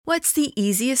What's the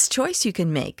easiest choice you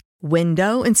can make?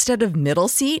 Window instead of middle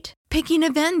seat? Picking a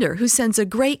vendor who sends a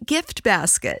great gift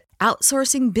basket?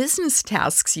 Outsourcing business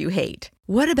tasks you hate?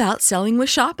 What about selling with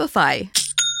Shopify?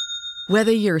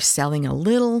 Whether you're selling a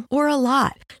little or a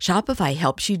lot, Shopify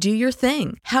helps you do your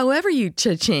thing, however you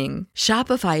cha-ching.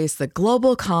 Shopify is the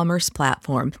global commerce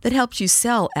platform that helps you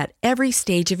sell at every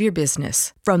stage of your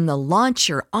business. From the launch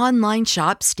your online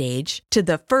shop stage to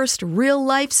the first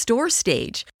real-life store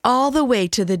stage, all the way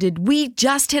to the did we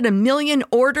just hit a million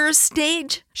orders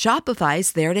stage.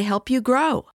 Shopify's there to help you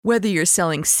grow. Whether you're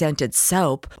selling scented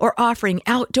soap or offering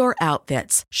outdoor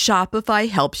outfits, Shopify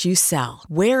helps you sell.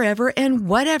 Wherever and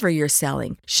whatever you're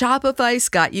selling, Shopify's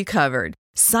got you covered.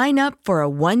 Sign up for a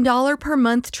 $1 per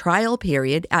month trial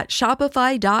period at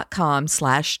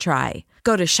shopify.com/try.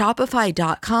 Go to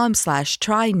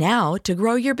shopify.com/try now to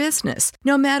grow your business,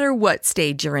 no matter what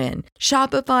stage you're in.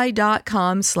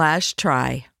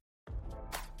 Shopify.com/try.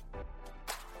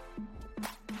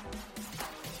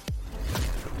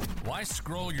 Why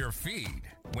scroll your feed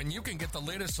when you can get the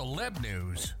latest celeb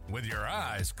news with your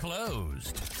eyes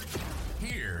closed?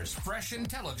 Here's fresh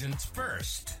intelligence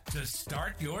first to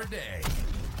start your day.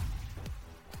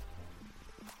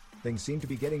 Things seem to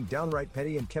be getting downright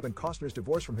petty in Kevin Costner's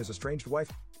divorce from his estranged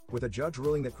wife, with a judge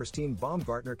ruling that Christine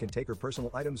Baumgartner can take her personal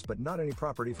items but not any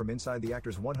property from inside the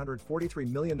actor's $143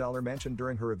 million mansion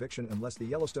during her eviction unless the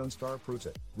Yellowstone star approves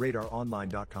it.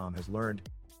 RadarOnline.com has learned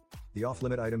the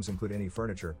off-limit items include any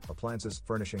furniture, appliances,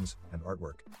 furnishings, and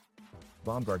artwork.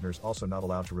 Baumgartner's also not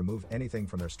allowed to remove anything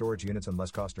from their storage units unless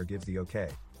Costner gives the okay.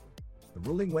 The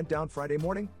ruling went down Friday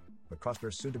morning, but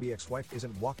Costner's soon-to-be ex-wife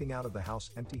isn't walking out of the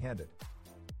house empty-handed.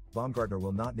 Baumgartner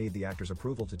will not need the actor's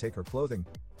approval to take her clothing,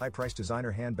 high-priced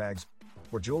designer handbags,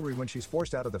 or jewelry when she's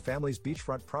forced out of the family's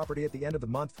beachfront property at the end of the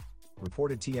month,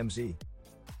 reported TMZ.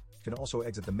 She can also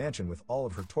exit the mansion with all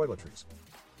of her toiletries.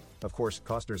 Of course,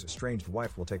 Costner's estranged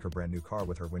wife will take her brand new car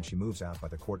with her when she moves out by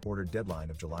the court-ordered deadline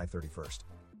of July 31st.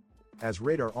 As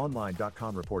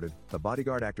RadarOnline.com reported, the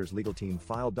Bodyguard actor's legal team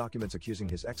filed documents accusing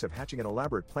his ex of hatching an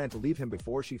elaborate plan to leave him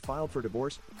before she filed for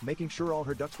divorce, making sure all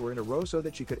her ducks were in a row so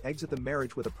that she could exit the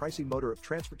marriage with a pricey mode of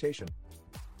transportation.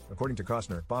 According to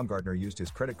Costner, Baumgartner used his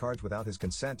credit cards without his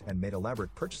consent and made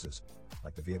elaborate purchases,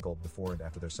 like the vehicle, before and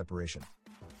after their separation.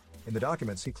 In the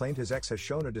documents, he claimed his ex has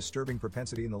shown a disturbing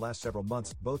propensity in the last several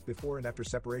months, both before and after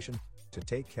separation, to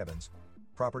take Kevin's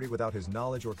property without his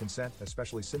knowledge or consent,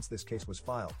 especially since this case was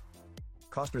filed.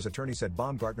 Costner's attorney said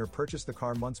Baumgartner purchased the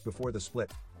car months before the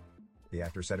split. The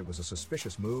actor said it was a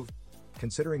suspicious move,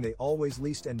 considering they always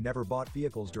leased and never bought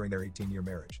vehicles during their 18-year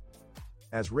marriage.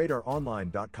 As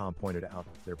RadarOnline.com pointed out,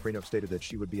 their prenup stated that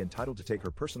she would be entitled to take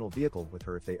her personal vehicle with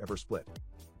her if they ever split.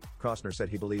 Costner said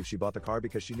he believes she bought the car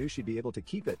because she knew she'd be able to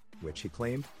keep it, which he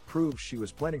claimed proved she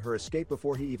was planning her escape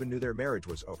before he even knew their marriage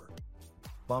was over.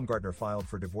 Baumgartner filed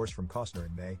for divorce from Costner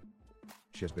in May.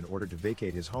 She has been ordered to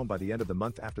vacate his home by the end of the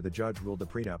month after the judge ruled the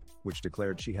prenup, which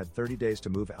declared she had 30 days to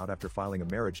move out after filing a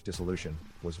marriage dissolution,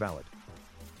 was valid.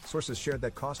 Sources shared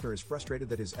that Costner is frustrated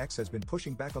that his ex has been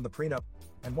pushing back on the prenup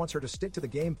and wants her to stick to the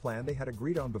game plan they had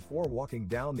agreed on before walking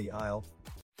down the aisle.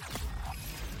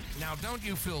 Now, don't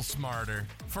you feel smarter?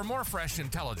 For more fresh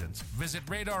intelligence, visit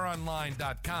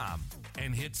RadarOnline.com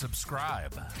and hit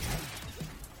subscribe.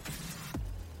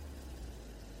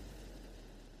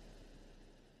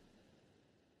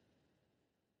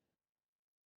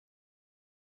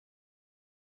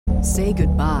 Say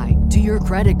goodbye to your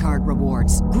credit card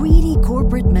rewards. Greedy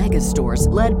corporate mega stores,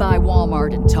 led by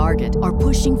Walmart and Target, are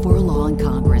pushing for a law in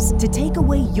Congress to take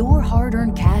away your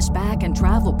hard-earned cash back and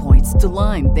travel points to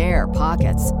line their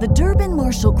pockets. The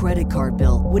Durbin-Marshall credit card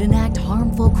bill would enact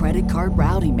harmful credit card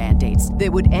routing mandates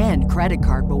that would end credit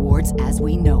card rewards as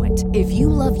we know it. If you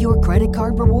love your credit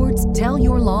card rewards, tell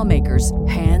your lawmakers,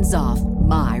 hands off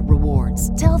my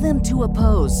rewards. Tell them to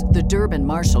oppose the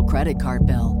Durbin-Marshall credit card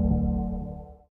bill.